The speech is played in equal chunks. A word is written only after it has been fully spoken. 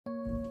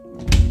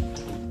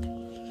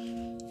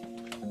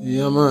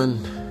Yeah, man.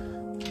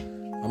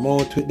 I'm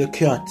out with the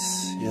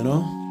cats, you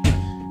know.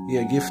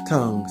 Yeah, give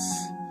thanks.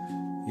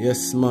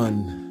 Yes,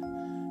 man.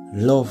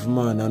 Love,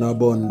 man, and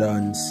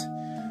abundance.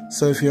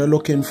 So if you're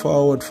looking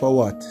forward for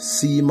what?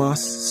 Sea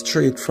moss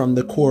straight from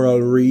the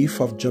coral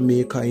reef of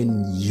Jamaica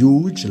in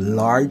huge,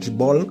 large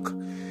bulk.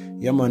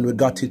 Yeah, man, we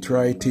got it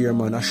right here,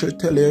 man. I should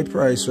tell you the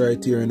price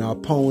right here. And a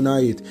pound of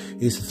it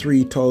is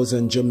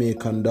 3,000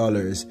 Jamaican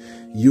dollars.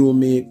 You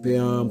make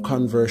the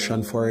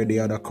conversion for the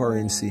other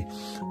currency.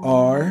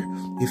 Or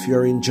if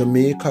you're in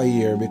Jamaica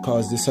here,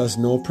 because this has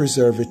no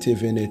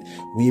preservative in it,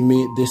 we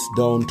make this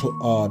down to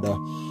order.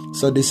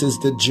 So this is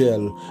the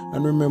gel.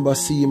 And remember,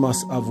 sea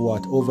moss have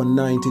what? Over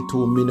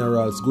 92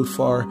 minerals. Good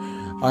for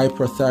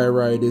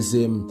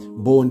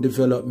hyperthyroidism, bone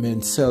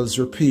development, cells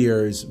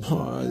repairs,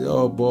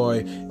 oh boy,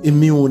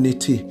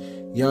 immunity,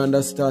 you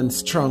understand,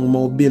 strong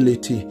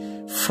mobility,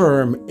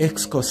 firm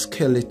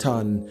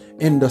exoskeleton,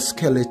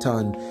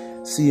 endoskeleton.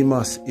 Sea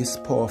moss is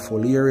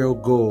powerful. Here you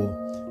go,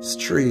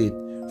 straight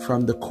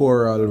from the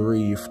coral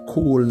reef.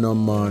 Cool, no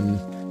man.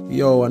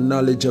 Yo, a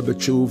knowledgeable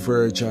true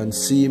virgin.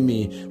 See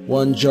me,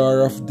 1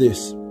 jar of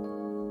this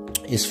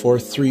is for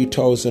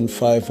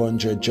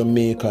 3,500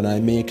 Jamaican. I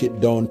make it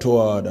down to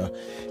order.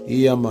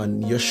 Yeah,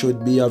 man, you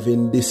should be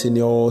having this in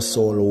your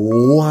household.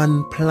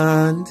 One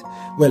plant,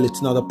 well,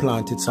 it's not a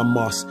plant, it's a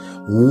moss.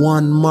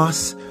 One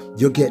moss,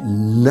 you get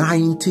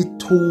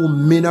 92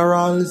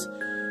 minerals.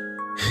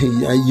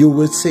 You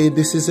would say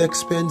this is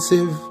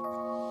expensive.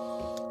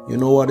 You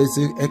know what is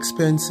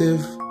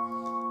expensive?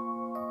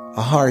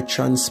 A heart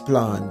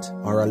transplant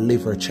or a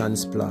liver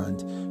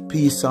transplant.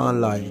 Peace and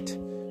light.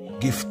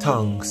 Give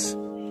thanks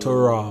to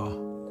Ra.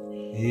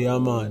 Yeah,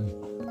 man.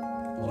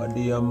 What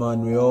do you,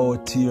 man? We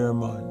out here,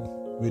 man,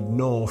 with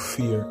no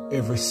fear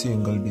every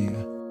single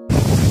day.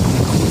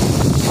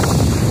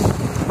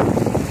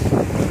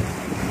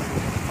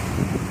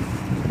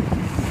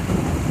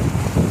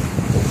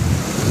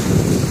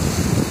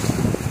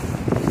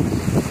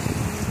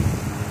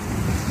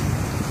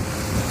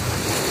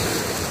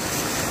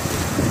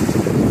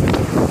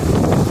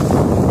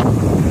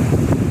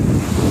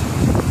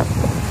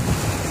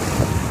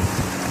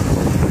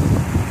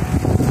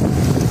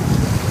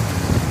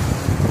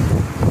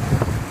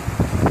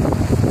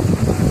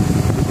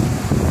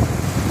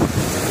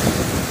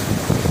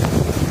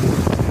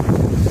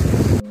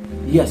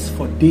 Yes,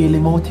 for daily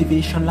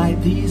motivation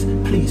like these,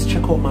 please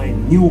check out my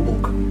new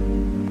book,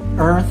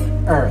 Earth.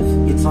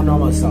 It's on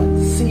Amazon.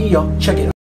 See ya. Check it out.